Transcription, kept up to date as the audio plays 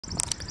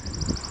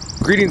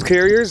Greetings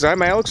carriers,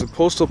 I'm Alex with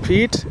Postal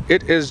Pete.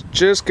 It is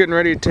just getting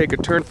ready to take a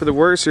turn for the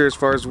worse here as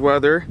far as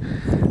weather.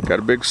 Got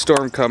a big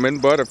storm coming,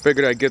 but I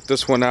figured I'd get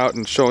this one out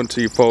and show it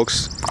to you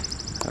folks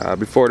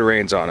before it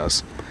rains on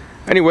us.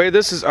 Anyway,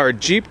 this is our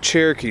Jeep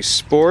Cherokee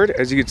Sport.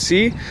 As you can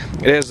see,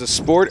 it has the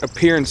Sport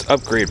Appearance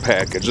Upgrade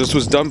Package. This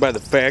was done by the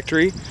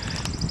factory.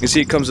 You can see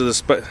it comes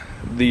with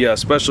the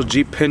special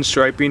Jeep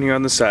pinstriping here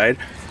on the side.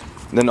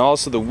 And then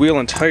also the wheel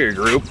and tire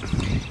group.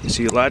 You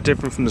see a lot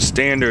different from the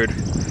standard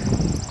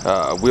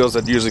wheels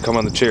that usually come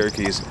on the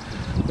Cherokees.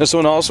 This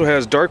one also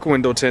has dark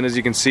window tint, as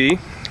you can see.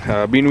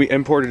 Being we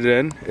imported it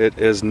in, it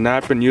has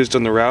not been used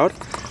on the route.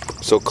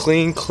 So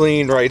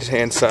clean right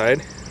hand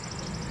side.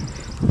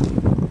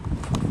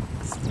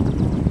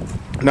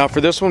 Now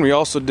for this one we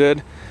also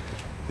did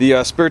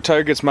the spare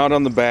tire gets mounted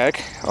on the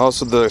back.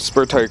 Also the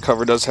spare tire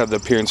cover does have the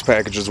appearance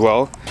package as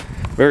well.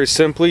 Very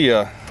simply,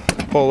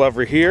 pull a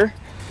lever here.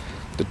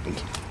 The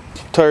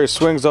tire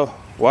swings up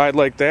wide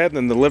like that, and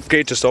then the lift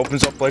gate just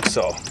opens up like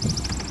so.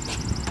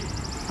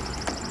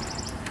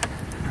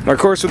 Now of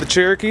course with the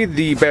Cherokee,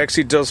 the back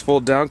seat does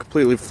fold down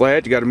completely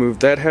flat. You got to move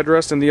that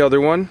headrest and the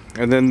other one,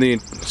 and then the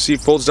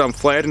seat folds down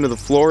flat into the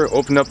floor,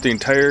 open up the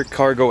entire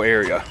cargo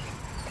area.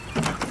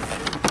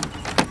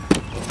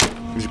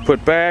 As you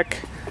put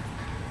back,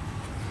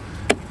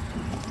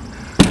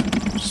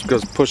 just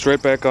goes pushed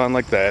right back on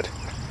like that.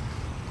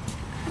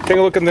 Take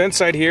a look on the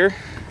inside here.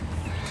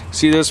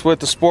 See this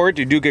with the Sport,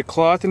 you do get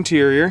cloth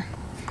interior.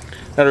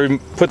 Now to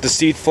put the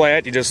seat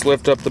flat, you just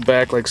lift up the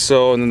back like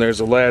so, and then there's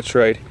a latch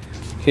right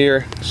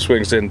here,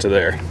 swings into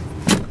there.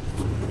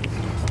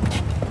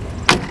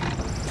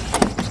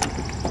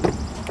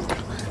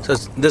 So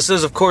this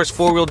is of course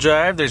four-wheel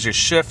drive. There's your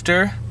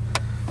shifter,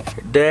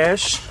 your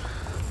dash,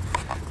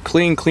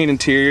 clean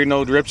interior,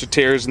 no rips or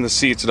tears in the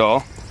seats at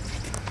all.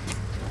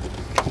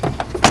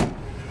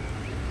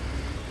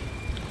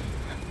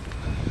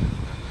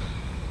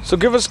 So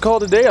give us a call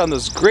today on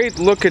this great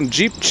looking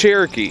Jeep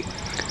Cherokee.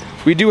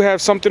 We do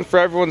have something for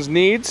everyone's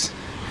needs.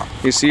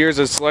 You see here's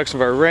a selection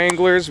of our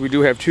Wranglers. We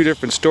do have two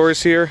different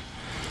stores here.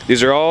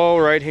 These are all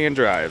right-hand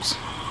drives.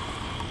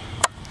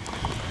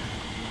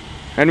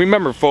 And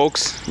remember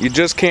folks, you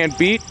just can't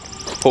beat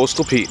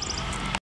Postal Pete.